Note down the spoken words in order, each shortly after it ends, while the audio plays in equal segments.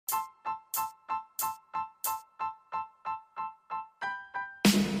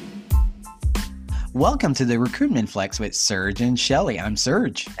Welcome to the Recruitment Flex with Serge and Shelley. I'm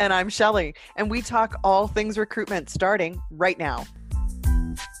Serge. And I'm Shelley. And we talk all things recruitment starting right now.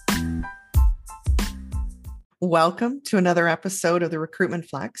 Welcome to another episode of the Recruitment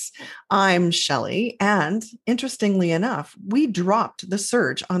Flex. I'm Shelley. And interestingly enough, we dropped the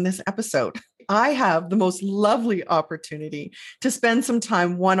Serge on this episode. I have the most lovely opportunity to spend some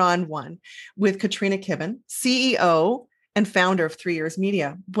time one-on-one with Katrina Kibben, CEO and founder of 3 Years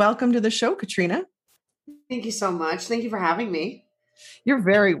Media. Welcome to the show, Katrina. Thank you so much. Thank you for having me. You're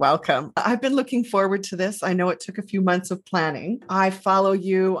very welcome. I've been looking forward to this. I know it took a few months of planning. I follow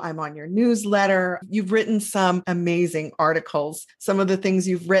you. I'm on your newsletter. You've written some amazing articles, some of the things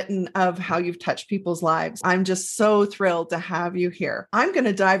you've written of how you've touched people's lives. I'm just so thrilled to have you here. I'm going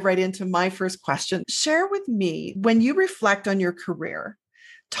to dive right into my first question. Share with me, when you reflect on your career,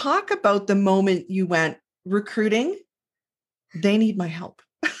 talk about the moment you went, recruiting, they need my help.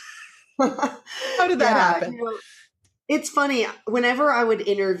 How did that happen? It's funny. Whenever I would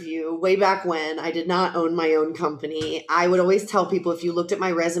interview, way back when I did not own my own company, I would always tell people, if you looked at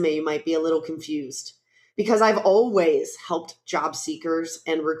my resume, you might be a little confused, because I've always helped job seekers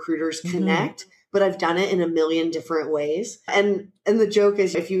and recruiters connect, but I've done it in a million different ways. And the joke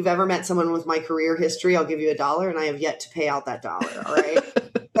is, if you've ever met someone with my career history, I'll give you $1, and I have yet to pay out that dollar. All right.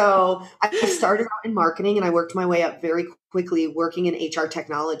 So I started out in marketing, and I worked my way up very quickly working in HR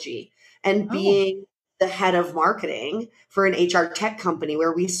technology and being the head of marketing for an HR tech company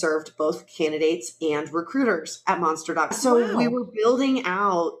where we served both candidates and recruiters at Monster.com. So we were building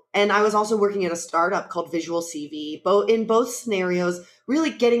out, and I was also working at a startup called Visual CV, in both scenarios, really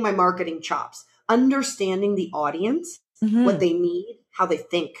getting my marketing chops, understanding the audience, what they need, how they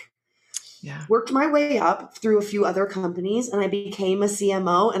think. Yeah. Worked my way up through a few other companies, and I became a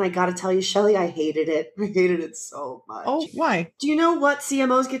CMO. And I got to tell you, Shelley, I hated it. I hated it so much. Oh, why? Do you know what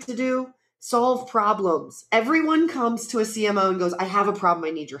CMOs get to do? Solve problems. Everyone comes to a CMO and goes, I have a problem.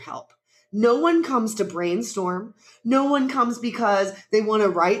 I need your help. No one comes to brainstorm. No one comes because they want to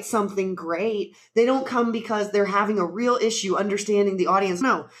write something great. They don't come because they're having a real issue understanding the audience.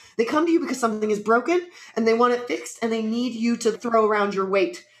 No, they come to you because something is broken and they want it fixed, and they need you to throw around your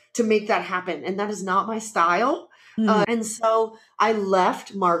weight to make that happen. And that is not my style. And so I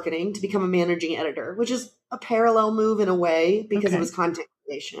left marketing to become a managing editor, which is a parallel move in a way because it was content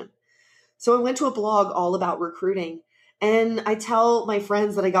creation. So I went to a blog all about recruiting, and I tell my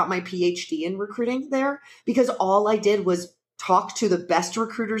friends that I got my PhD in recruiting there because all I did was talk to the best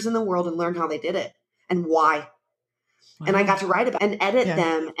recruiters in the world and learn how they did it and why. Wow. And I got to write about and edit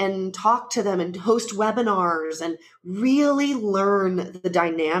them and talk to them and host webinars and really learn the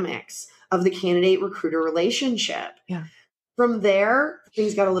dynamics of the candidate recruiter relationship. Yeah. From there,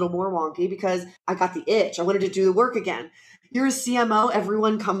 things got a little more wonky because I got the itch. I wanted to do the work again. You're a CMO,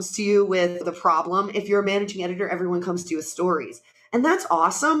 everyone comes to you with the problem. If you're a managing editor, everyone comes to you with stories. And that's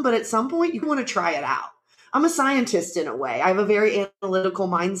awesome, but at some point you want to try it out. I'm a scientist in a way. I have a very analytical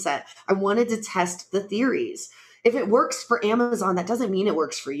mindset. I wanted to test the theories. If it works for Amazon, that doesn't mean it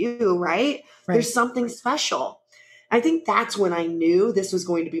works for you, right? There's something special. I think that's when I knew this was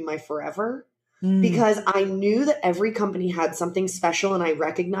going to be my forever, because I knew that every company had something special, and I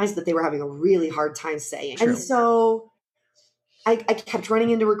recognized that they were having a really hard time saying. True. And so I kept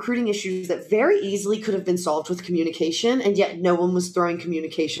running into recruiting issues that very easily could have been solved with communication, and yet no one was throwing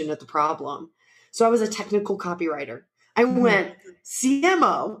communication at the problem. So I was a technical copywriter. I went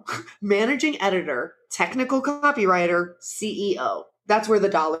CMO, managing editor, technical copywriter, CEO. That's where the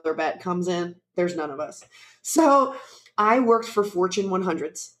dollar bet comes in. There's none of us. So I worked for Fortune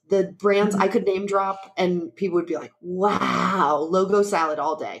 100s, the brands I could name drop, and people would be like, wow, logo salad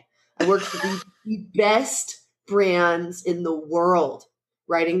all day. I worked for the best brands in the world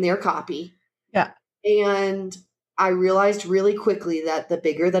writing their copy. Yeah. And I realized really quickly that the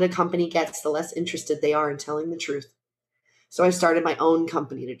bigger that a company gets, the less interested they are in telling the truth. So I started my own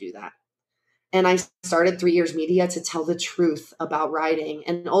company to do that. And I started 3 Years Media to tell the truth about writing.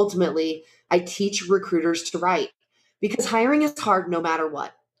 And ultimately, I teach recruiters to write, because hiring is hard no matter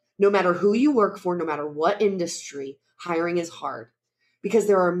what. No matter who you work for, no matter what industry, hiring is hard because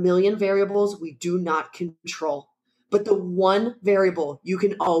there are a million variables we do not control. But the one variable you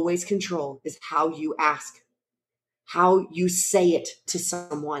can always control is how you ask, how you say it to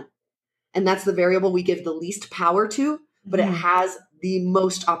someone. And that's the variable we give the least power to, but it has the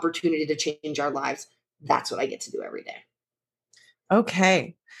most opportunity to change our lives. That's what I get to do every day.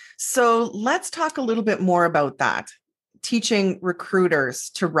 Okay. So let's talk a little bit more about that. teaching recruiters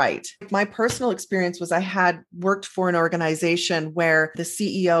to write. My personal experience was I had worked for an organization where the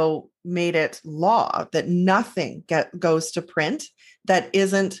CEO made it law that nothing goes to print that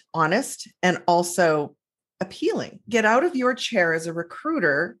isn't honest and also appealing. Get out of your chair as a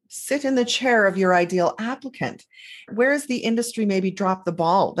recruiter, sit in the chair of your ideal applicant. Where's the industry maybe dropped the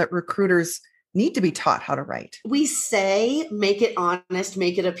ball that recruiters need to be taught how to write? We say, make it honest,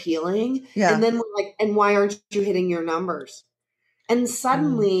 make it appealing. Yeah. And then we're like, and why aren't you hitting your numbers? And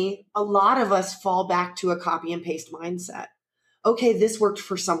suddenly a lot of us fall back to a copy and paste mindset. Okay, this worked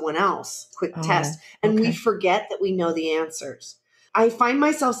for someone else. Quick test. And we forget that we know the answers. I find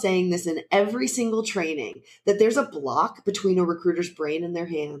myself saying this in every single training, that there's a block between a recruiter's brain and their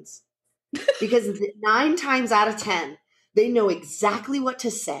hands. Because 9 times out of 10, they know exactly what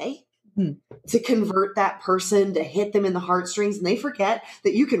to say to convert that person, to hit them in the heartstrings. And they forget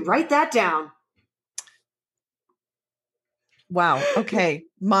that you can write that down. Wow. Okay.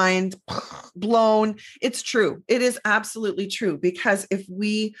 Mind blown. It's true. It is absolutely true. Because if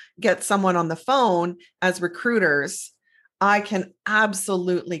we get someone on the phone as recruiters, I can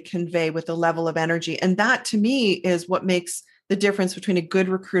absolutely convey with a level of energy. And that to me is what makes the difference between a good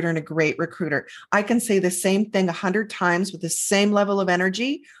recruiter and a great recruiter. I can say the same thing 100 times with the same level of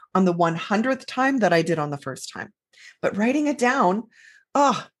energy on the 100th time that I did on the first time. But writing it down,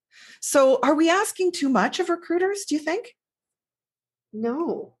 so are we asking too much of recruiters, do you think?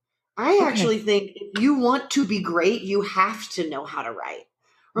 No, I actually think if you want to be great, you have to know how to write.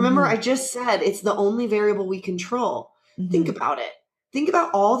 Remember, I just said it's the only variable we control. Think about it. Think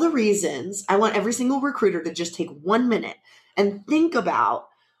about all the reasons. I want every single recruiter to just take 1 minute and think about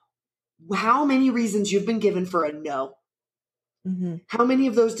how many reasons you've been given for a no. How many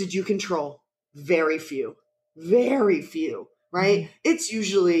of those did you control? Very few. Very few, right? It's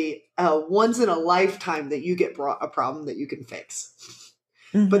usually once in a lifetime that you get brought a problem that you can fix.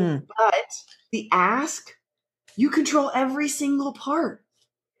 But the ask, you control every single part.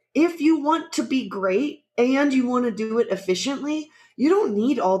 If you want to be great and you want to do it efficiently, you don't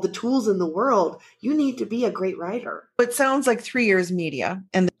need all the tools in the world. You need to be a great writer. It sounds like 3 years media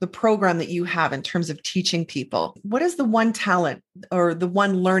and the program that you have in terms of teaching people. What is the one talent or the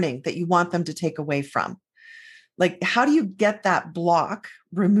one learning that you want them to take away from? Like, how do you get that block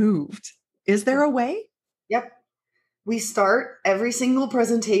removed? Is there a way? Yep. We start every single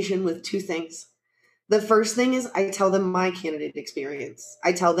presentation with 2 things. The first thing is I tell them my candidate experience.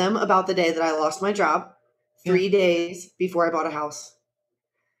 I tell them about the day that I lost my job 3 days before I bought a house.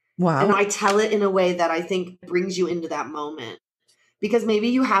 Wow. And I tell it in a way that I think brings you into that moment. Because maybe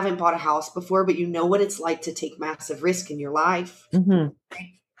you haven't bought a house before, but you know what it's like to take massive risk in your life.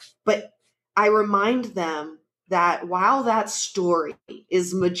 But I remind them that while that story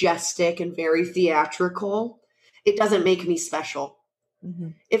is majestic and very theatrical, it doesn't make me special.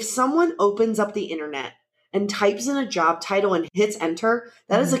 If someone opens up the internet and types in a job title and hits enter,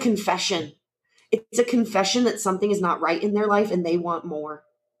 that is a confession. It's a confession that something is not right in their life and they want more.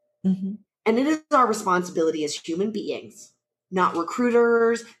 And it is our responsibility as human beings, not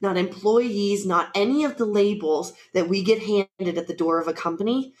recruiters, not employees, not any of the labels that we get handed at the door of a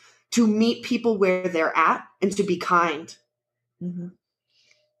company, to meet people where they're at and to be kind.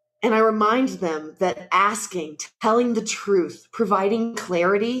 And I remind them that asking, telling the truth, providing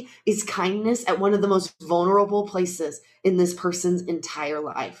clarity is kindness at one of the most vulnerable places in this person's entire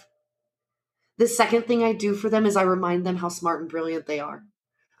life. The second thing I do for them is I remind them how smart and brilliant they are.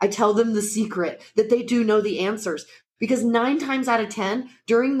 I tell them the secret, that they do know the answers. Because 9 times out of 10,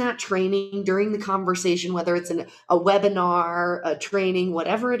 during that training, during the conversation, whether it's a webinar, a training,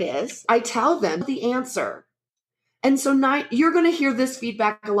 whatever it is, I tell them the answer. And so you're going to hear this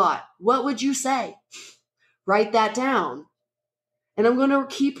feedback a lot. What would you say? Write that down. And I'm going to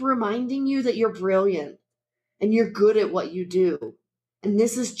keep reminding you that you're brilliant and you're good at what you do. And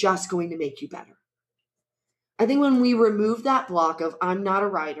this is just going to make you better. I think when we remove that block of I'm not a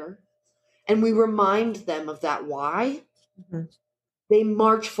writer and we remind them of that why, they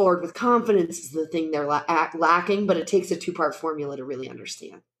march forward with confidence is the thing they're lacking, but it takes a 2-part formula to really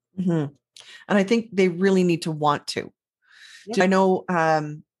understand. And I think they really need to want to. I know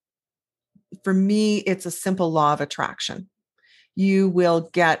for me, it's a simple law of attraction. You will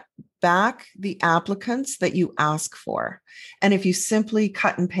get back the applicants that you ask for. And if you simply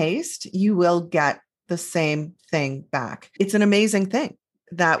cut and paste, you will get the same thing back. It's an amazing thing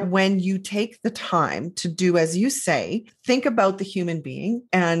that when you take the time to do, as you say, think about the human being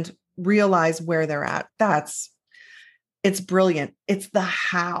and realize where they're at. It's brilliant. It's the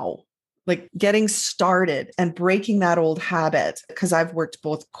how. Like getting started and breaking that old habit, because I've worked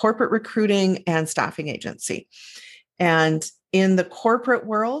both corporate recruiting and staffing agency. And in the corporate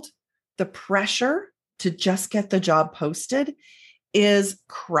world, the pressure to just get the job posted is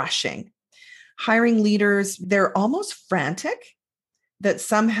crushing. Hiring leaders, they're almost frantic that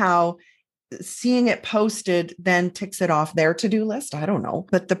somehow seeing it posted then ticks it off their to-do list. I don't know,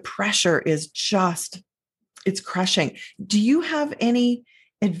 but the pressure is just, it's crushing. Do you have any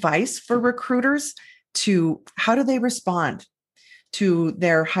advice for recruiters to how do they respond to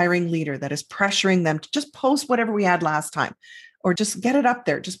their hiring leader that is pressuring them to just post whatever we had last time or just get it up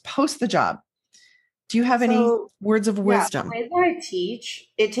there, just post the job? Do you have any words of wisdom? The way that I teach,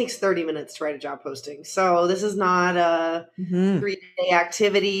 it takes 30 minutes to write a job posting. So this is not a 3-day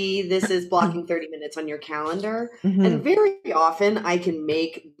activity. This is blocking 30 minutes on your calendar. And very often I can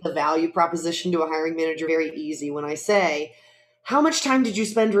make the value proposition to a hiring manager very easy when I say, how much time did you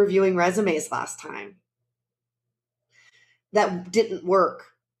spend reviewing resumes last time? That didn't work.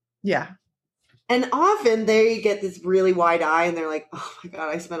 Yeah. And often they get this really wide eye and they're like, oh my God,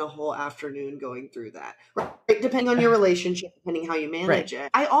 I spent a whole afternoon going through that. Right? Depending on your relationship, depending how you manage it.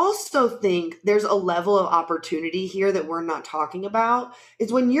 I also think there's a level of opportunity here that we're not talking about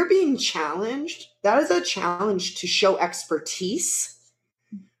is when you're being challenged, that is a challenge to show expertise,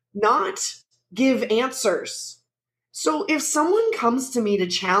 not give answers. So if someone comes to me to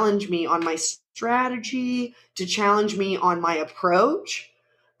challenge me on my strategy, to challenge me on my approach,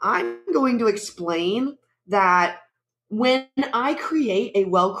 I'm going to explain that when I create a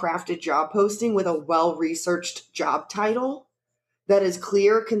well-crafted job posting with a well-researched job title that is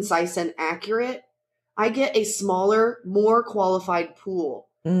clear, concise, and accurate, I get a smaller, more qualified pool.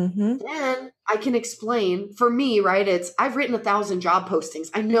 Then I can explain, for me, right, it's I've written 1,000 job postings.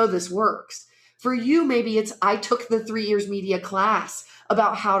 I know this works. For you, maybe it's I took the 3 years media class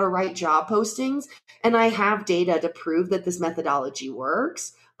about how to write job postings, and I have data to prove that this methodology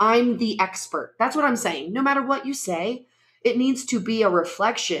works. I'm the expert. That's what I'm saying. No matter what you say, it needs to be a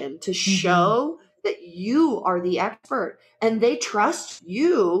reflection to show that you are the expert and they trust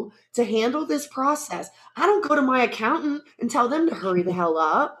you to handle this process. I don't go to my accountant and tell them to hurry the hell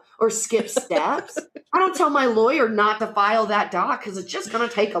up or skip steps. I don't tell my lawyer not to file that doc because it's just going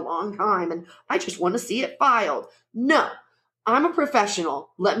to take a long time and I just want to see it filed. No, I'm a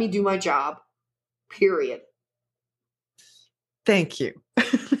professional. Let me do my job. Period. Thank you.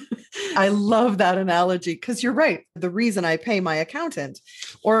 I love that analogy because you're right. The reason I pay my accountant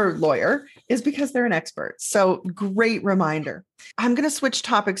or lawyer is because they're an expert. So great reminder. I'm going to switch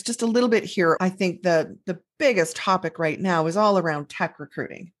topics just a little bit here. I think the biggest topic right now is all around tech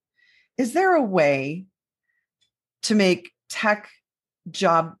recruiting. Is there a way to make tech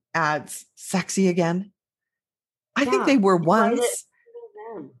job ads sexy again? I think they were once.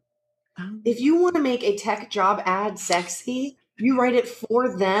 If you want to make a tech job ad sexy, you write it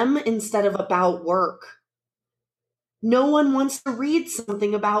for them instead of about work. No one wants to read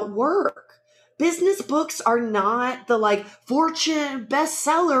something about work. Business books are not the Fortune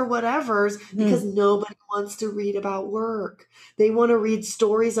bestseller whatevers because nobody wants to read about work. They want to read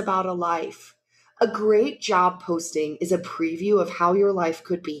stories about a life. A great job posting is a preview of how your life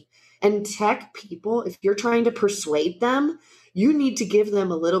could be. And tech people, if you're trying to persuade them, you need to give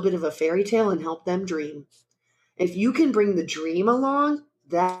them a little bit of a fairy tale and help them dream. If you can bring the dream along,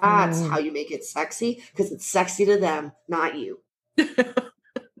 that's how you make it sexy because it's sexy to them, not you.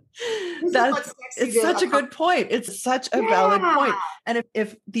 It's such a good point. It's such a valid point. And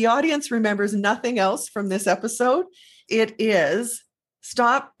if the audience remembers nothing else from this episode, it is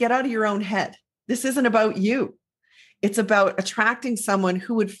get out of your own head. This isn't about you. It's about attracting someone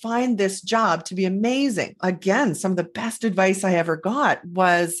who would find this job to be amazing. Again, some of the best advice I ever got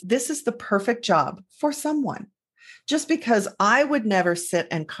was this is the perfect job for someone. Just because I would never sit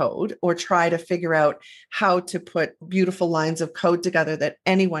and code or try to figure out how to put beautiful lines of code together that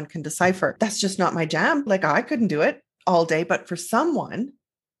anyone can decipher. That's just not my jam. I couldn't do it all day, but for someone,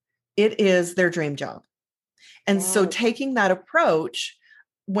 it is their dream job. And so taking that approach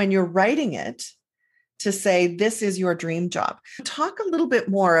when you're writing it to say, this is your dream job. Talk a little bit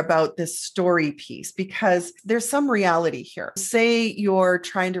more about this story piece, because there's some reality here. Say you're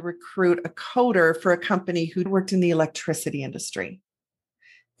trying to recruit a coder for a company who worked in the electricity industry.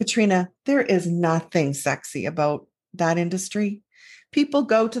 Katrina, there is nothing sexy about that industry. People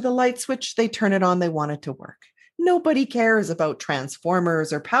go to the light switch, they turn it on, they want it to work. Nobody cares about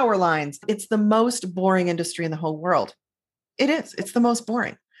transformers or power lines. It's the most boring industry in the whole world. It is. It's the most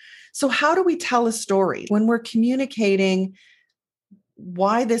boring. So how do we tell a story when we're communicating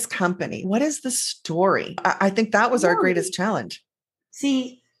why this company? What is the story? I think that was our greatest challenge.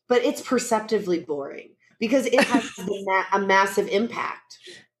 See, but it's perceptively boring because it has a massive impact.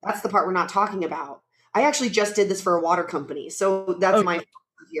 That's the part we're not talking about. I actually just did this for a water company. So that's my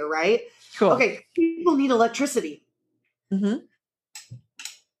here, right? Cool. Okay. People need electricity, Mm-hmm.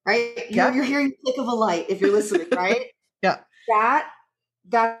 right? Yeah. You're hearing the click of a light if you're listening, right? Yeah.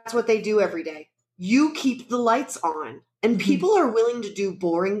 That's what they do every day. You keep the lights on, and people are willing to do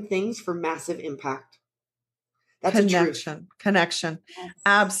boring things for massive impact. That's a truth. Connection. Yes.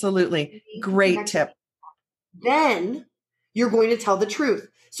 Absolutely. Great tip. Then you're going to tell the truth.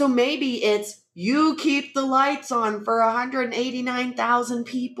 So maybe it's you keep the lights on for 189,000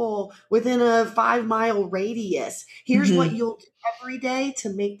 people within a 5-mile radius. Here's what you'll do every day to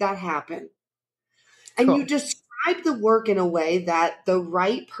make that happen. And you describe the work in a way that the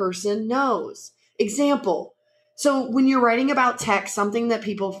right person knows. Example. So when you're writing about tech, something that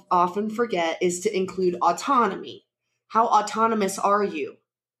people often forget is to include autonomy. How autonomous are you?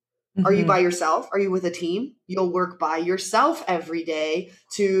 Are you by yourself? Are you with a team? You'll work by yourself every day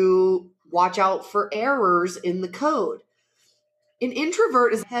to watch out for errors in the code. An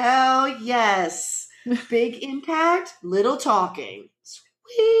introvert is hell yes. Big impact, little talking.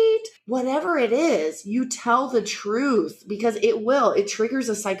 Sweet. Whatever it is, you tell the truth because it will. It triggers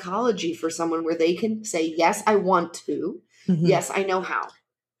a psychology for someone where they can say, yes, I want to. Yes, I know how.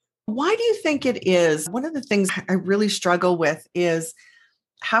 Why do you think it is? One of the things I really struggle with is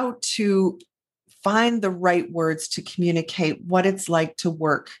how to find the right words to communicate what it's like to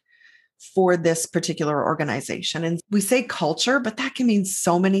work for this particular organization. And we say culture, but that can mean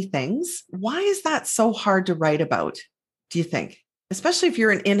so many things. Why is that so hard to write about, do you think? Especially if you're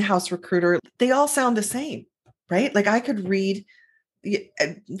an in-house recruiter, they all sound the same, right? Like I could read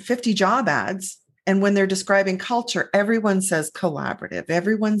 50 job ads, and when they're describing culture, everyone says collaborative.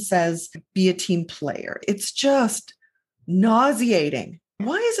 Everyone says be a team player. It's just nauseating.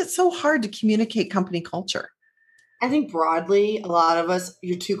 Why is it so hard to communicate company culture? I think broadly, a lot of us,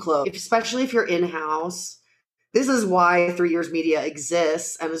 you're too close, especially if you're in-house. This is why 3 Years Media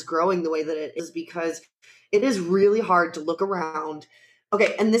exists and is growing the way that it is, because it is really hard to look around.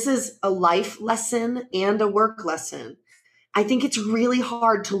 Okay, and this is a life lesson and a work lesson. I think it's really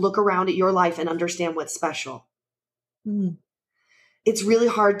hard to look around at your life and understand what's special. It's really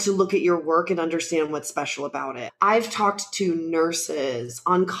hard to look at your work and understand what's special about it. I've talked to nurses,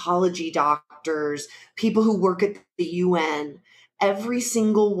 oncology doctors, people who work at the UN. Every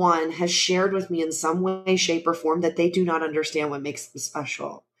single one has shared with me in some way, shape, or form that they do not understand what makes them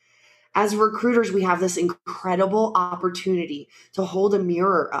special. As recruiters, we have this incredible opportunity to hold a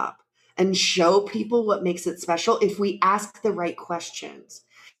mirror up and show people what makes it special if we ask the right questions.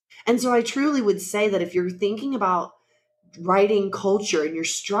 And so I truly would say that if you're thinking about writing culture and you're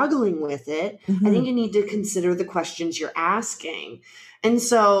struggling with it, I think you need to consider the questions you're asking. And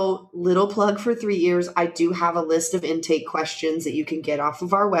so, little plug for 3 years, I do have a list of intake questions that you can get off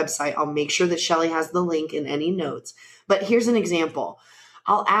of our website. I'll make sure that Shelly has the link in any notes. But here's an example.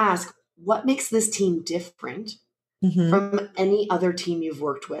 I'll ask, what makes this team different from any other team you've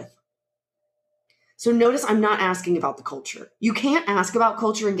worked with? So notice I'm not asking about the culture. You can't ask about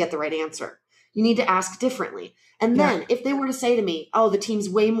culture and get the right answer. You need to ask differently. And then if they were to say to me, oh, the team's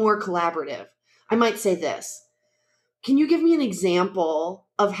way more collaborative, I might say this. Can you give me an example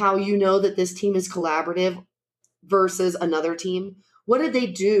of how you know that this team is collaborative versus another team? What did they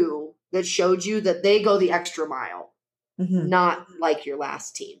do that showed you that they go the extra mile, not like your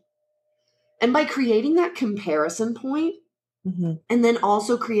last team? And by creating that comparison point, and then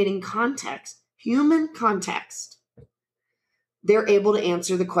also creating context, human context, they're able to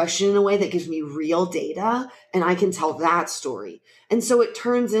answer the question in a way that gives me real data and I can tell that story. And so it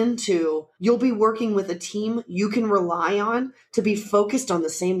turns into you'll be working with a team you can rely on to be focused on the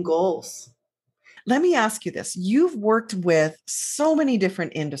same goals. Let me ask you this. You've worked with so many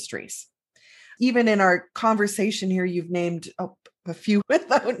different industries. Even in our conversation here, you've named a few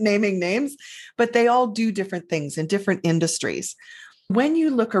without naming names, but they all do different things in different industries. When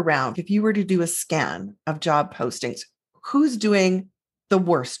you look around, if you were to do a scan of job postings, who's doing the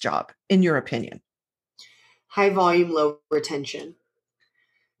worst job, in your opinion? High volume, low retention.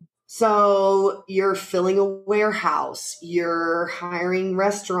 So you're filling a warehouse, you're hiring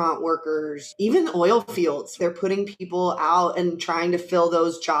restaurant workers, even oil fields. They're putting people out and trying to fill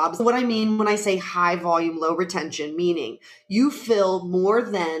those jobs. What I mean when I say high volume, low retention, meaning you fill more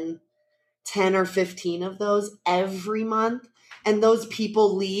than 10 or 15 of those every month. And those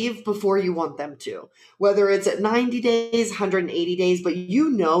people leave before you want them to, whether it's at 90 days, 180 days, but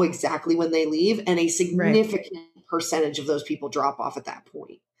you know exactly when they leave, and a significant percentage of those people drop off at that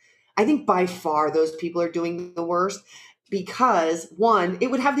point. I think by far those people are doing the worst because, one,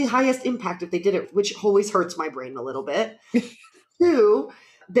 it would have the highest impact if they did it, which always hurts my brain a little bit. Two,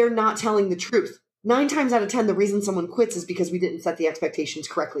 they're not telling the truth. 9 times out of 10, the reason someone quits is because we didn't set the expectations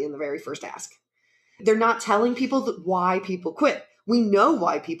correctly in the very first ask. They're not telling people why people quit. We know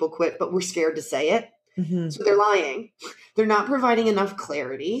why people quit, but we're scared to say it. Mm-hmm. So they're lying. They're not providing enough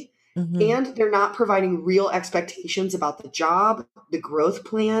clarity. Mm-hmm. And they're not providing real expectations about the job, the growth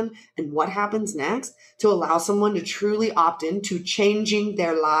plan, and what happens next to allow someone to truly opt into changing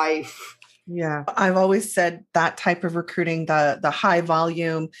their life. Yeah. I've always said that type of recruiting, the high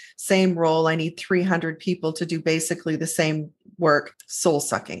volume, same role, I need 300 people to do basically the same work, soul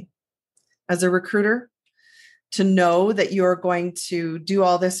sucking. As a recruiter, to know that you're going to do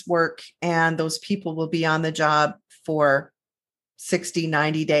all this work and those people will be on the job for 60,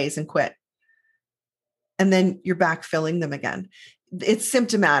 90 days and quit. And then you're backfilling them again. It's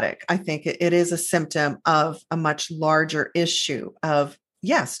symptomatic. I think it is a symptom of a much larger issue of,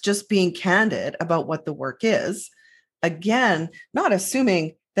 yes, just being candid about what the work is. Again, not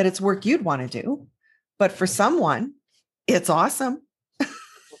assuming that it's work you'd want to do, but for someone, it's awesome.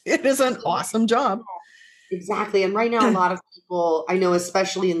 It is an awesome job. Exactly. And right now, a lot of people, I know,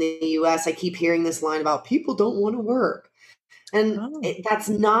 especially in the US, I keep hearing this line about people don't want to work. And that's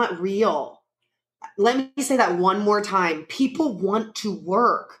not real. Let me say that one more time. People want to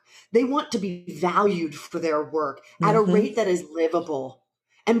work. They want to be valued for their work at a rate that is livable.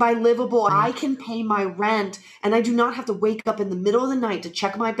 And by livable, I can pay my rent and I do not have to wake up in the middle of the night to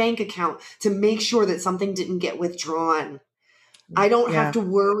check my bank account to make sure that something didn't get withdrawn. I don't have to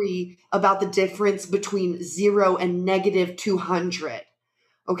worry about the difference between 0 and negative 200.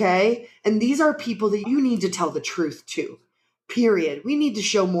 Okay. And these are people that you need to tell the truth to, period. We need to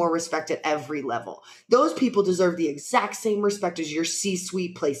show more respect at every level. Those people deserve the exact same respect as your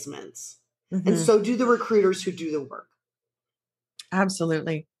C-suite placements. And so do the recruiters who do the work.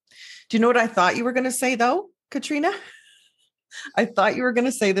 Absolutely. Do you know what I thought you were going to say though, Katrina? I thought you were going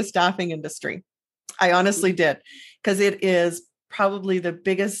to say the staffing industry. I honestly did, because it is probably the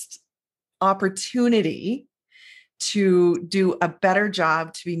biggest opportunity to do a better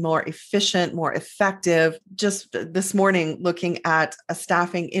job, to be more efficient, more effective. Just this morning, looking at a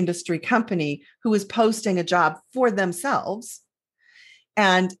staffing industry company who was posting a job for themselves.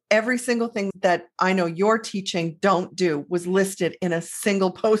 And every single thing that I know you're teaching don't do was listed in a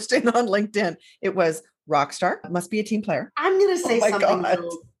single posting on LinkedIn. It was rockstar, must be a team player. I'm going to say something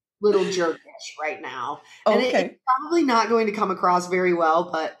little jerkish right now. And it's probably not going to come across very well,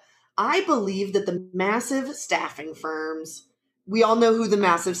 but I believe that the massive staffing firms, we all know who the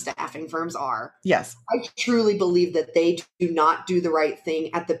massive staffing firms are. Yes. I truly believe that they do not do the right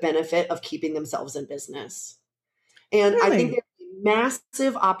thing at the benefit of keeping themselves in business. And I think there's a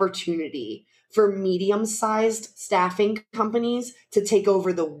massive opportunity for medium-sized staffing companies to take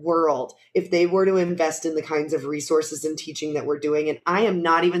over the world if they were to invest in the kinds of resources and teaching that we're doing. And I am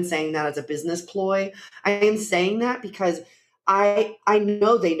not even saying that as a business ploy. I am saying that because I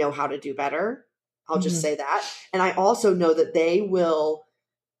know they know how to do better. I'll just say that. And I also know that they will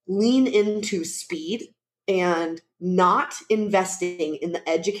lean into speed and not investing in the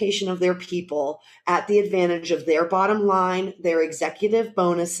education of their people at the advantage of their bottom line, their executive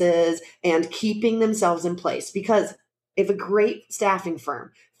bonuses, and keeping themselves in place. Because if a great staffing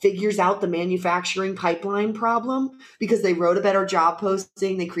firm figures out the manufacturing pipeline problem because they wrote a better job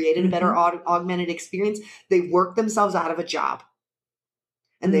posting, they created a better augmented experience, they work themselves out of a job.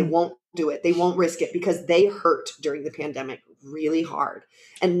 And they won't do it. They won't risk it because they hurt during the pandemic really hard.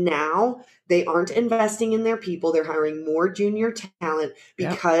 And now they aren't investing in their people. They're hiring more junior talent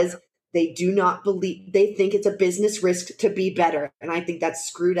because they do not believe, they think it's a business risk to be better. And I think that's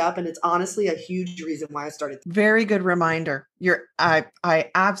screwed up. And it's honestly a huge reason why I started. Very good reminder. I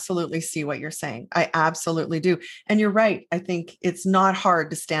absolutely see what you're saying. I absolutely do. And you're right. I think it's not hard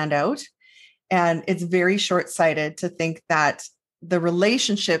to stand out. And it's very short-sighted to think that the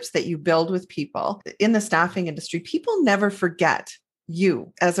relationships that you build with people in the staffing industry, people never forget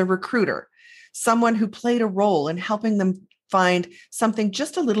you as a recruiter, someone who played a role in helping them find something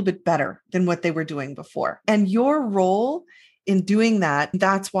just a little bit better than what they were doing before. And your role in doing that,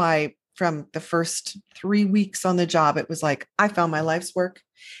 that's why from the first 3 weeks on the job, it was like, I found my life's work.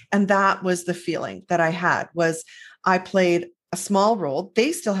 And that was the feeling that I had, was I played a small role.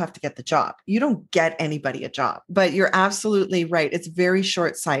 They still have to get the job. You don't get anybody a job, but you're absolutely right. It's very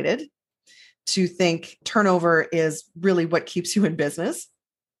short-sighted to think turnover is really what keeps you in business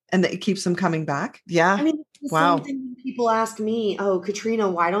and that it keeps them coming back. Yeah. I mean, the same thing when people ask me, oh, Katrina,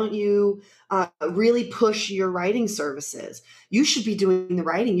 why don't you really push your writing services? You should be doing the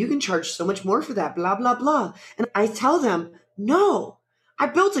writing. You can charge so much more for that, blah, blah, blah. And I tell them, no, I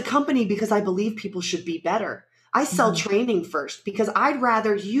built a company because I believe people should be better. I sell training first because I'd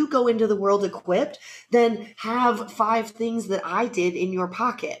rather you go into the world equipped than have 5 things that I did in your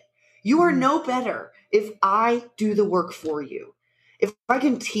pocket. You are no better if I do the work for you. If I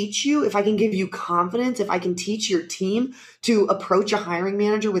can teach you, if I can give you confidence, if I can teach your team to approach a hiring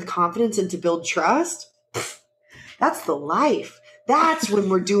manager with confidence and to build trust, that's the life. That's when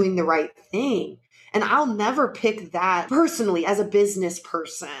we're doing the right thing. And I'll never pick that personally as a business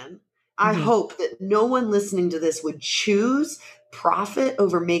person. I hope that no one listening to this would choose profit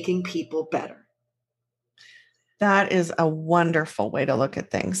over making people better. That is a wonderful way to look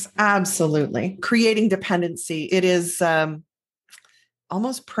at things. Absolutely. Creating dependency. It is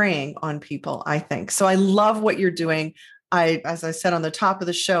almost preying on people, I think. So I love what you're doing. As I said on the top of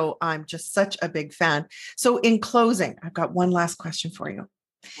the show, I'm just such a big fan. So in closing, I've got one last question for you.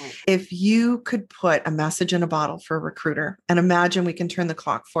 If you could put a message in a bottle for a recruiter, and imagine we can turn the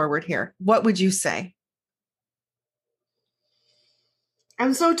clock forward here, what would you say?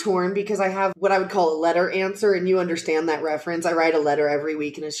 I'm so torn because I have what I would call a letter answer, and you understand that reference. I write a letter every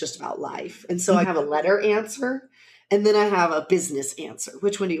week and it's just about life. And so I have a letter answer and then I have a business answer.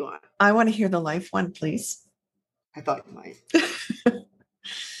 Which one do you want? I want to hear the life one, please. I thought you might.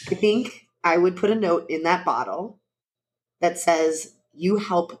 I think I would put a note in that bottle that says, you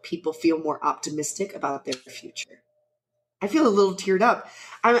help people feel more optimistic about their future. I feel a little teared up.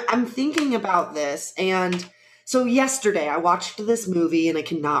 I'm thinking about this. And so yesterday I watched this movie and I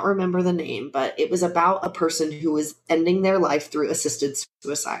cannot remember the name, but it was about a person who was ending their life through assisted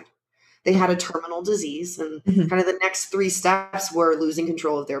suicide. They had a terminal disease and kind of the next 3 steps were losing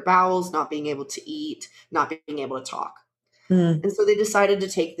control of their bowels, not being able to eat, not being able to talk. And so they decided to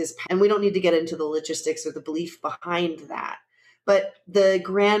take this, and we don't need to get into the logistics or the belief behind that. But the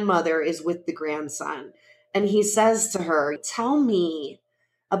grandmother is with the grandson and he says to her, tell me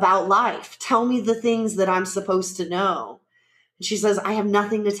about life. Tell me the things that I'm supposed to know. And she says, I have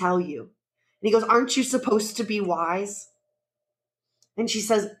nothing to tell you. And he goes, aren't you supposed to be wise? And she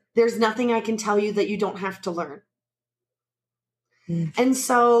says, there's nothing I can tell you that you don't have to learn. And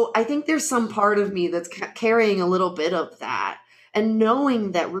so I think there's some part of me that's carrying a little bit of that and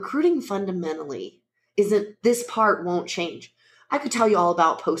knowing that recruiting fundamentally this part won't change. I could tell you all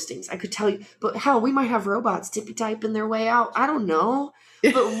about postings. I could tell you, but hell, we might have robots tippy typing their way out. I don't know.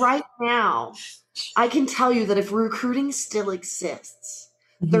 But right now, I can tell you that if recruiting still exists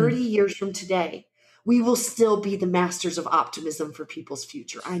 30 years from today, we will still be the masters of optimism for people's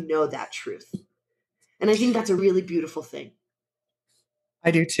future. I know that truth. And I think that's a really beautiful thing. I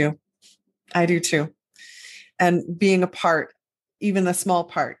do too. I do too. And being a part, even the small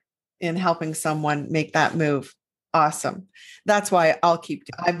part in helping someone make that move. Awesome. That's why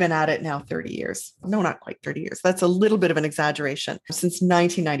I've been at it now 30 years. No, not quite 30 years. That's a little bit of an exaggeration. Since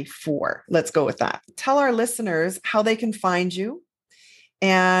 1994. Let's go with that. Tell our listeners how they can find you.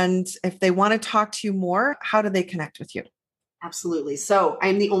 And if they want to talk to you more, how do they connect with you? Absolutely. So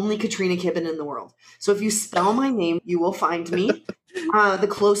I'm the only Katrina Kibben in the world. So if you spell my name, you will find me. The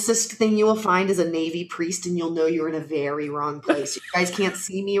closest thing you will find is a Navy priest, and you'll know you're in a very wrong place. You guys can't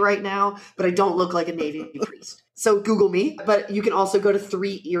see me right now, but I don't look like a Navy priest. So Google me, but you can also go to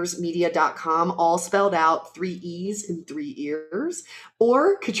 3earsmedia.com, all spelled out, 3 E's in 3 ears,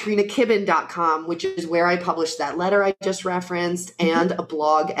 or KatrinaKibben.com, which is where I publish that letter I just referenced and a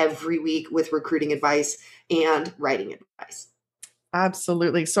blog every week with recruiting advice and writing advice.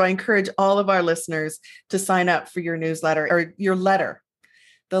 Absolutely. So I encourage all of our listeners to sign up for your newsletter or your letter,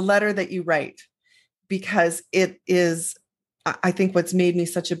 the letter that you write, because it is, I think what's made me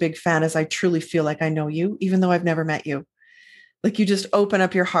such a big fan is I truly feel like I know you, even though I've never met you. Like you just open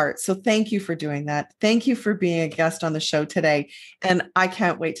up your heart. So thank you for doing that. Thank you for being a guest on the show today. And I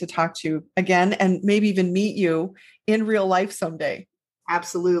can't wait to talk to you again and maybe even meet you in real life someday.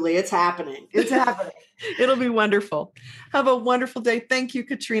 Absolutely. It's happening. It's happening. It'll be wonderful. Have a wonderful day. Thank you,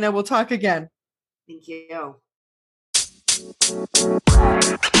 Katrina. We'll talk again. Thank you.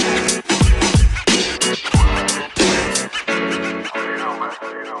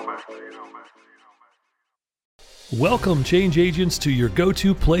 Welcome, change agents, to your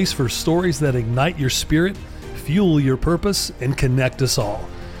go-to place for stories that ignite your spirit, fuel your purpose, and connect us all.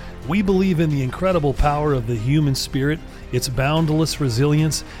 We believe in the incredible power of the human spirit, its boundless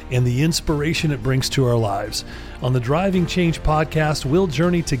resilience, and the inspiration it brings to our lives. On the Driving Change podcast, we'll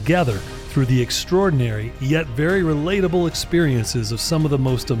journey together through the extraordinary yet very relatable experiences of some of the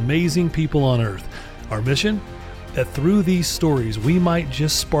most amazing people on earth. Our mission? That through these stories, we might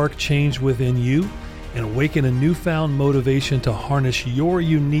just spark change within you and awaken a newfound motivation to harness your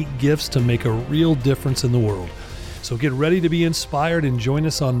unique gifts to make a real difference in the world. So get ready to be inspired and join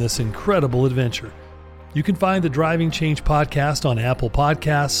us on this incredible adventure. You can find the Driving Change podcast on Apple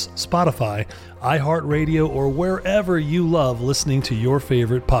Podcasts, Spotify, iHeartRadio, or wherever you love listening to your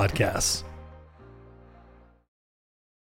favorite podcasts.